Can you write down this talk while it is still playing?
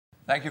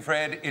Thank you,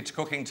 Fred. It's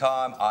cooking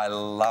time. I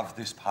love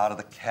this part of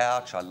the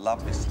couch. I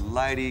love this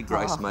lady.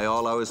 Grace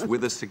Maiolo is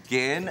with us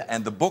again,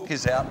 and the book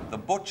is out, The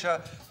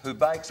Butcher Who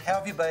Bakes. How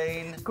have you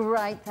been?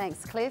 Great,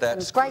 thanks, Cliff.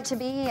 That's It's great to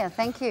be here.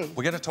 Thank you.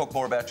 We're going to talk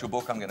more about your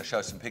book. I'm going to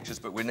show some pictures,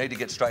 but we need to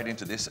get straight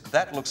into this.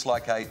 That looks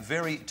like a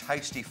very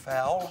tasty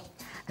fowl.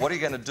 What are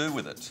you going to do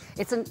with it?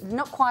 It's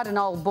not quite an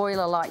old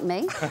boiler like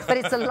me, but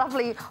it's a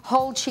lovely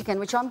whole chicken,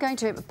 which I'm going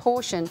to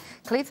portion.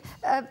 Cliff,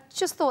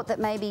 just thought that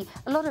maybe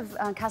a lot of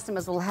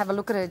customers will have a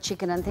look at a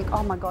chicken and think,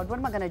 oh my God, what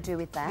am I going to do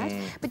with that?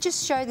 But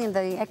just show them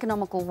the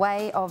economical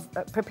way of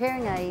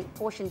preparing a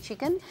portioned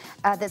chicken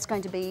that's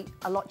going to be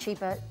a lot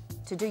cheaper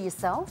to do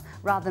yourself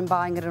rather than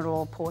buying it in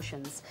all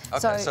portions.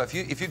 Okay, so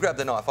if you grab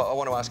the knife, I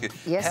want to ask you,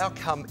 yes, how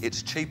come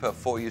it's cheaper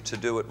for you to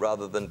do it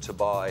rather than to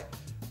buy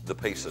the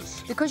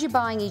pieces? Because you're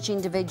buying each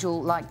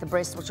individual, like the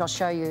breast, which I'll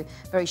show you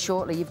very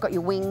shortly. You've got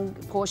your wing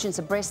portions.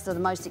 The breasts are the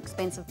most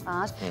expensive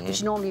part,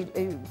 which normally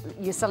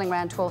you're selling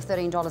around $12,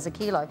 $13 a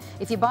kilo.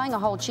 If you're buying a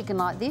whole chicken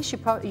like this,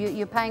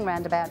 you're paying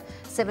around about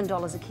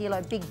 $7 a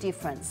kilo. Big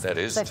difference. That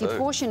is so if you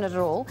portion it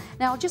all.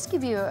 Now I'll just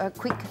give you a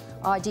quick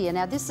idea.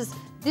 Now this is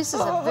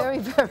a very,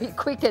 very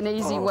quick and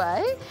easy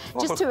way.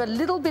 Just do a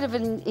little bit of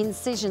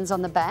incisions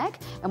on the back.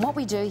 And what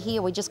we do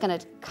here, we're just going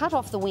to cut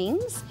off the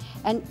wings.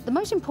 And the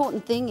most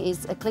important thing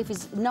is, Cliff,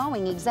 is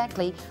knowing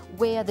exactly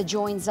where the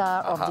joins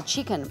are of the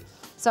chicken.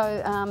 So,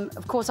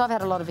 of course, I've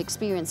had a lot of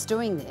experience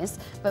doing this,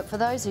 but for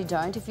those who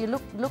don't, if you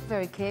look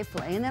very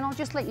carefully, and then I'll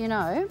just let you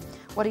know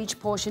what each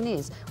portion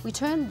is. We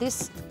turn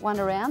this one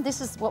around. This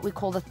is what we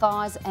call the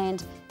thighs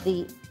and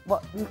the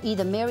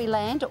either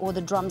Maryland or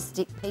the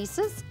drumstick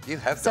pieces. You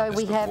have done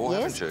this before,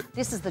 haven't you?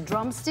 This is the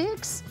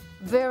drumsticks.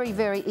 Very,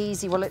 very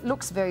easy. Well, it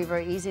looks very,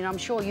 very easy, and I'm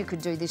sure you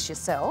could do this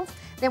yourself.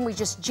 Then we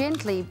just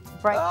gently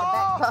break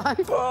the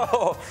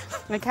backbone.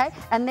 Okay,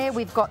 and there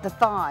we've got the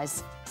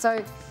thighs.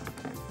 So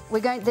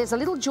there's a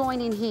little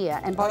join in here,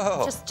 and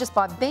by just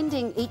by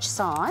bending each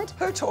side.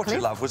 Who taught you,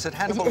 love? Was it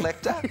Hannibal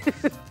Lecter?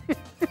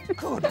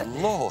 Good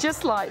Lord.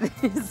 Just like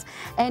this.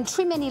 And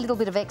trim any little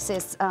bit of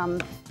excess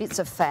bits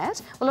of fat.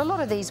 Well, a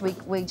lot of these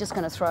we're just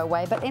going to throw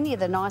away, but any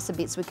of the nicer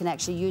bits we can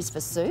actually use for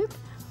soup.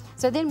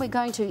 So then we're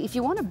going to, if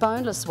you want a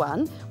boneless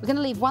one, we're going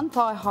to leave one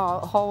thigh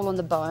hole on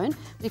the bone.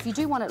 But if you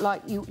do want it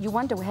like, you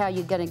wonder how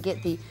you're going to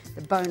get the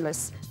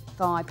boneless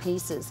thigh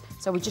pieces.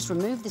 So we just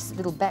remove this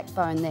little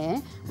backbone there,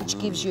 which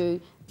gives you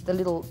the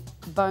little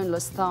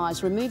boneless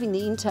thighs, removing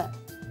the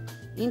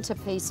inter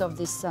piece of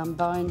this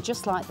bone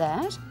just like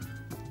that.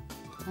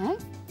 Okay?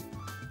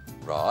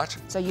 Right.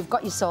 So you've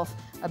got yourself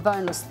a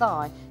boneless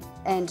thigh,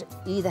 and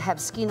you either have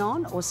skin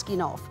on or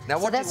skin off. Now,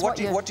 So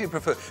what do you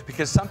prefer?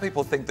 Because some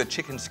people think that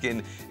chicken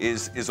skin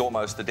is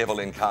almost the devil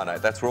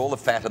incarnate. That's where all the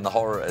fat and the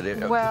horror.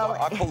 Well,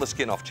 I pull the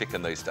skin off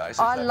chicken these days.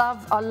 I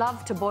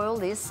love to boil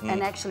this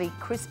and actually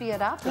crispy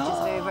it up, which is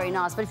very, very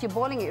nice. But if you're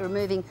boiling it, you're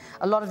removing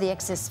a lot of the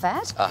excess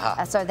fat,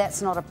 so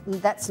that's not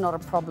a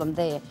problem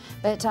there.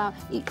 But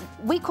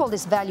we call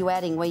this value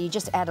adding, where you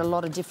just add a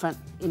lot of different,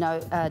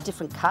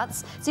 different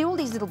cuts. See, all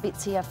these little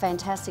bits here are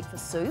fantastic for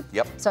soup.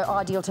 Yep. So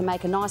ideal to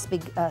make a nice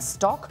big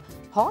stock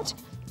pot.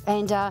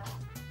 And I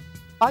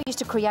used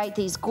to create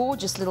these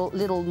gorgeous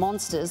little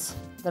monsters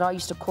that I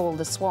used to call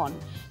the swan.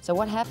 So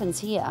what happens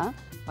here,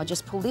 I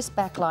just pull this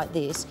back like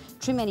this,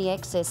 trim any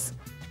excess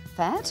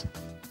fat,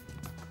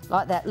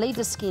 like that, leave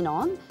the skin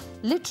on,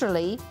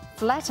 literally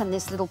flatten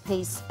this little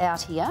piece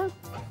out here.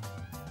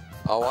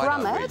 Oh,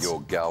 I know where you're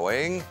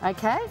going.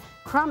 Okay,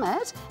 crumb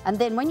it, and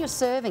then when you're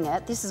serving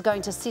it, this is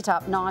going to sit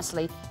up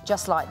nicely,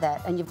 just like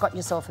that, and you've got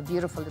yourself a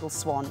beautiful little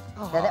swan.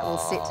 Now that will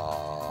sit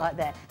like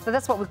that. So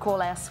that's what we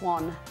call our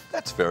swan.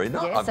 That's very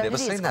nice. Yeah, I've never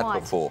seen that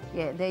before.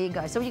 Yeah, there you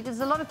go. So there's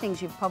a lot of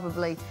things you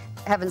probably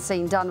haven't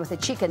seen done with a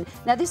chicken.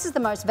 Now this is the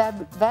most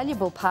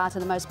valuable part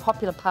and the most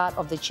popular part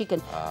of the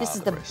chicken. This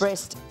is the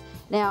breast.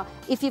 Now,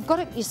 if you've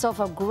got yourself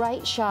a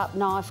great sharp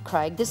knife,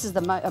 Craig, this is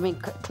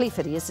Cliff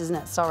it is, isn't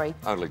it? Sorry.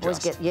 Only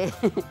just. Yeah.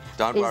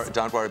 Don't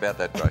worry about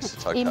that, Grace.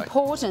 It's okay.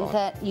 Important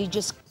that you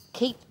just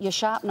keep your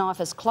sharp knife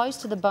as close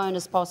to the bone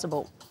as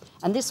possible.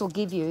 And this will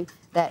give you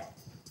that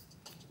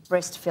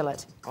breast fillet.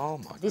 Oh,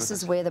 my goodness. This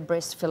is where the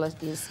breast fillet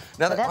is.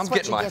 Now, so I'm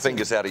getting my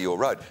fingers out of your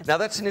road. Now,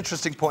 that's an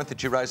interesting point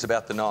that you raise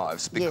about the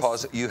knives,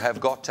 because you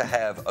have got to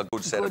have a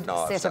good set of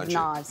knives, don't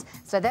you?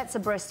 So that's a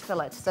breast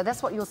fillet. So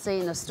that's what you'll see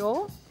in the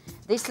store.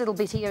 This little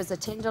bit here is a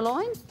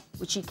tenderloin,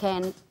 which you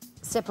can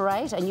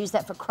separate and use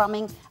that for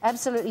crumbing.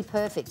 Absolutely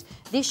perfect.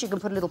 This, you can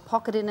put a little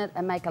pocket in it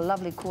and make a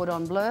lovely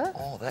cordon bleu.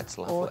 Oh, that's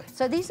lovely.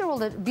 So these are all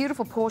the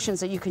beautiful portions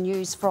that you can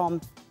use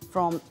from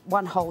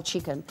one whole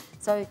chicken.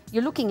 So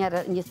you're looking at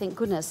it and you think,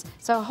 goodness,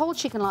 so a whole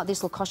chicken like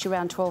this will cost you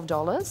around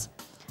 $12.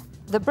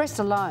 The breast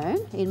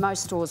alone, in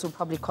most stores, will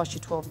probably cost you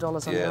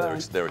 $12 on their own.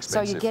 They're expensive.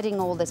 So you're getting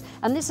all this.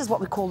 And this is what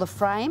we call the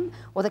frame,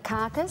 or the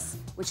carcass,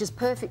 which is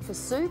perfect for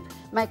soup.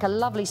 Make a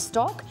lovely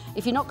stock.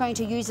 If you're not going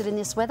to use it in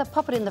this weather,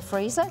 pop it in the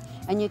freezer,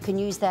 and you can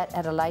use that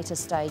at a later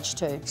stage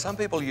too. Some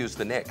people use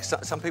the neck.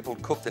 Some people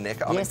cook the neck.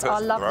 Yes, I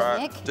love the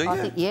neck. Do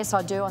you? Yes,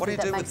 I do. What do you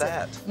do with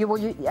that?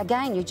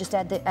 Again, you just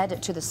add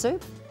it to the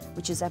soup.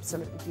 which is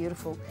absolutely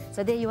beautiful.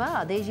 So there you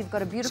are. There you've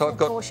got a beautiful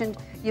portion.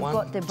 You've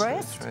got the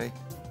breast. 2, 3.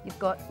 You've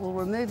got. We'll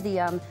remove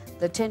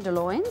the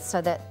tenderloins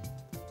so that.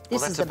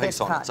 This is the best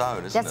part. That's a piece on its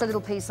own, isn't it? That's a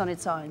little piece on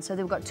its own. So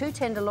then we've got 2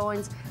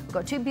 tenderloins, we've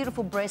got 2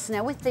 beautiful breasts.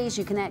 Now with these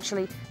you can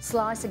actually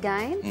slice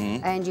again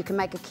and you can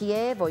make a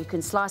Kiev or you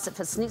can slice it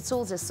for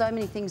schnitzels. There's so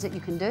many things that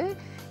you can do.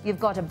 You've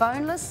got a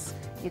boneless,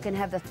 you can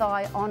have the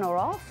thigh on or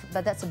off,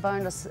 but that's a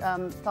boneless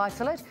thigh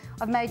fillet.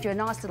 I've made you a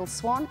nice little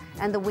swan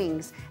and the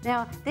wings.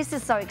 Now this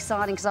is so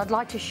exciting because I'd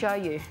like to show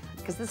you,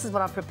 because this is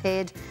what I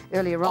prepared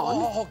earlier on.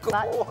 Oh,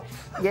 God.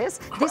 Yes,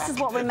 this is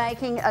what we're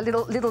making, a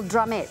little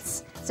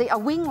drumettes. See, a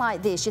wing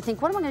like this, you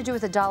think, what am I going to do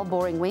with a dull,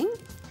 boring wing?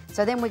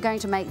 So then we're going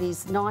to make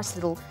these nice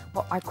little,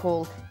 what I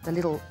call the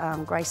little,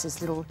 Grace's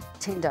little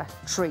tender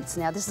treats.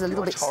 Now, this is a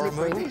little bit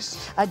slippery.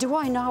 Do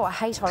I know? I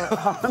hate horror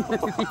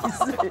movies.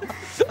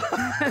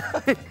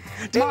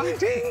 Ding,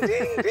 ding,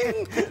 ding,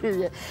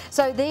 ding. Yeah.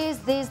 So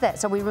there's that.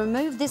 So we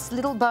remove this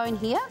little bone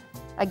here.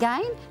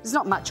 Again, there's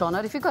not much on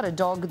it. If you've got a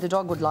dog, the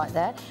dog would like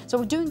that. So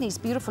we're doing these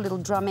beautiful little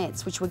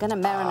drumettes, which we're going to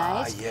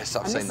marinate. Ah, yes,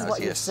 I've seen those, this is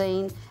what you've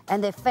seen.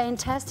 And they're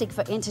fantastic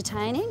for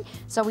entertaining.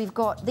 So we've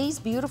got these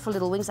beautiful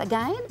little wings.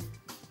 Again,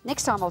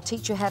 next time I'll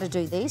teach you how to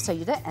do these. So you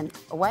do that, and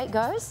away it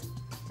goes.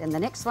 Then the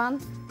next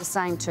one, the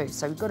same too.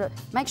 So we've got to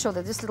make sure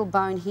that this little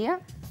bone here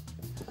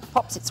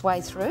pops its way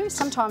through.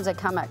 Sometimes they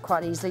come out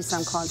quite easily,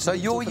 sometimes. So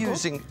you're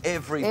using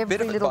every bit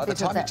of it. By the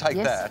time you take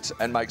that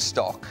and make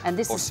stock. And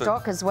this is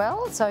stock as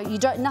well, so you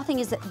don't. Nothing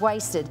is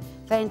wasted.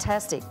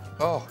 Fantastic.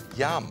 Oh,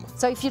 yum.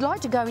 So if you'd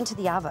like to go into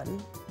the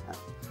oven.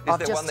 Is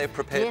there one there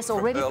prepared? Yes,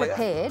 already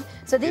prepared.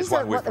 So these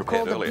are what they're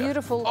called the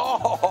beautiful.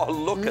 Oh,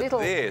 look at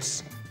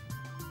this.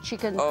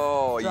 Chicken.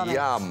 Oh, drumettes.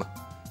 Yum.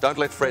 Don't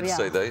let Fred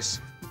see these.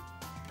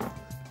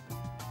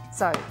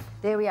 So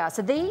there we are.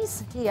 So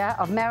these here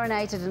I've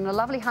marinated in a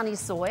lovely honey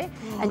soy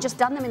and just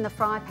done them in the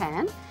fry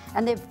pan,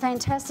 and they're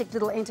fantastic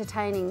little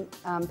entertaining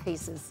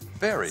pieces.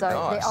 Very nice.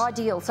 So they're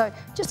ideal. So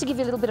just to give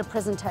you a little bit of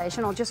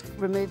presentation, I'll just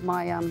remove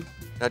my...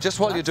 Now,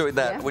 just while you're doing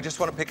that, we just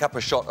want to pick up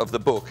a shot of the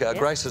book.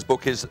 Grace's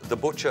book is The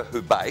Butcher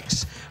Who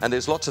Bakes, and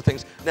there's lots of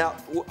things. Now,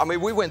 I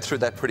mean, we went through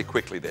that pretty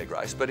quickly there,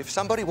 Grace, but if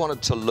somebody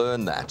wanted to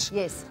learn that...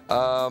 Yes.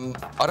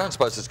 I don't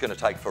suppose it's going to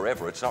take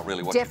forever. It's not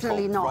really what you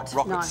call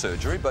rocket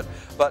surgery, but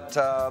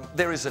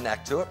there is a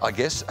knack to it, I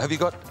guess. Have you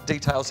got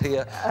details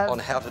here on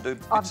how to do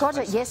bits I've got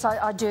of it, yes,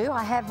 I do.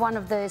 I have one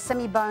of the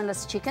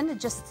semi-boneless chicken,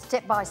 just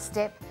step by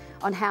step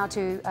on how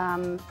to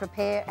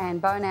prepare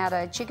and bone out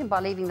a chicken by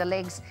leaving the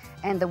legs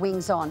and the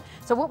wings on.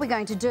 So what we're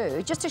going to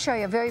do, just to show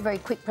you a very, very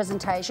quick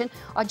presentation,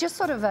 I just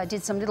sort of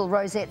did some little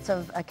rosettes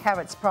of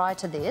carrots prior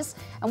to this,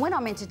 and when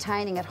I'm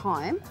entertaining at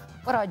home,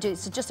 what I do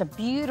is just a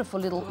beautiful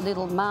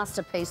little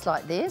masterpiece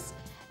like this,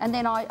 and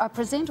then I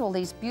present all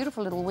these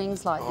beautiful little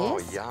wings like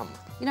this. Oh, yum.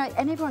 You know,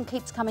 and everyone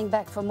keeps coming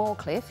back for more,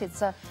 Cliff.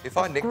 It's a If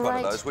I nicked one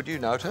of those, would you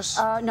notice?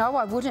 No,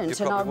 I wouldn't,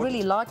 and I'd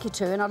really like you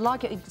to. And I'd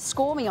like you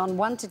score me on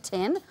 1 to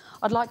 10.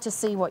 I'd like to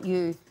see what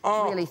you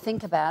really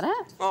think about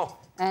it. Oh.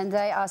 And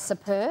they are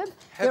superb.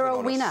 They're a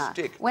winner.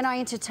 When I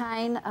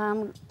entertain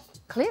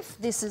Cliff,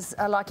 this is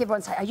like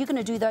everyone say, are you going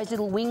to do those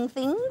little wing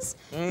things?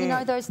 You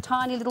know, those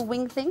tiny little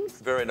wing things?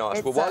 Very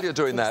nice. Well, while you're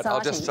doing that, I'll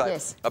just say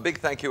a big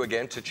thank you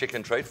again to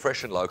Chicken Treat,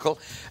 fresh and local.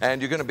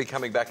 And you're going to be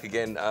coming back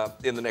again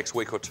in the next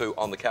week or two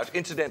on the couch.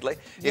 Incidentally,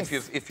 if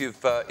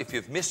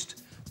you've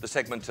missed the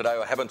segment today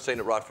or haven't seen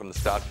it right from the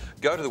start,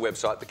 go to the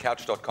website,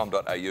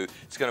 thecouch.com.au.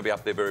 It's going to be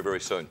up there very,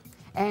 very soon.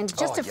 And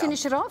just to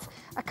finish it off,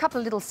 a couple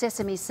of little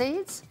sesame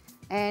seeds,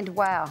 and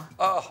wow.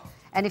 Oh.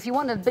 And if you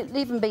want to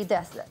even be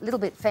that a little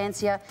bit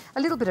fancier,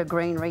 a little bit of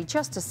greenery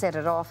just to set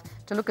it off,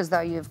 to look as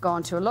though you've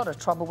gone to a lot of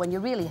trouble when you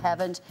really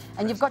haven't,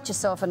 and you've got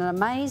yourself an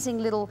amazing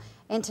little,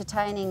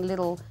 entertaining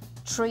little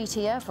treat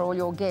here for all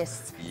your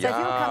guests. Yum. So if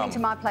you're coming to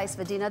my place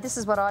for dinner, this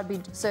is what I'd be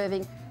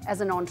serving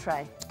as an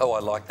entree. Oh, I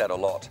like that a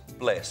lot.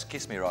 Bless.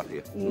 Kiss me right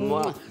here.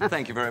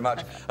 Thank you very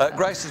much.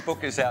 Grace's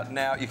book is out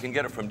now. You can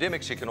get it from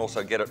Dimmicks. You can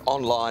also get it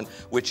online,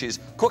 which is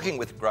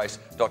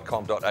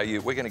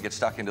cookingwithgrace.com.au. We're going to get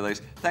stuck into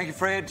these. Thank you,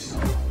 Fred.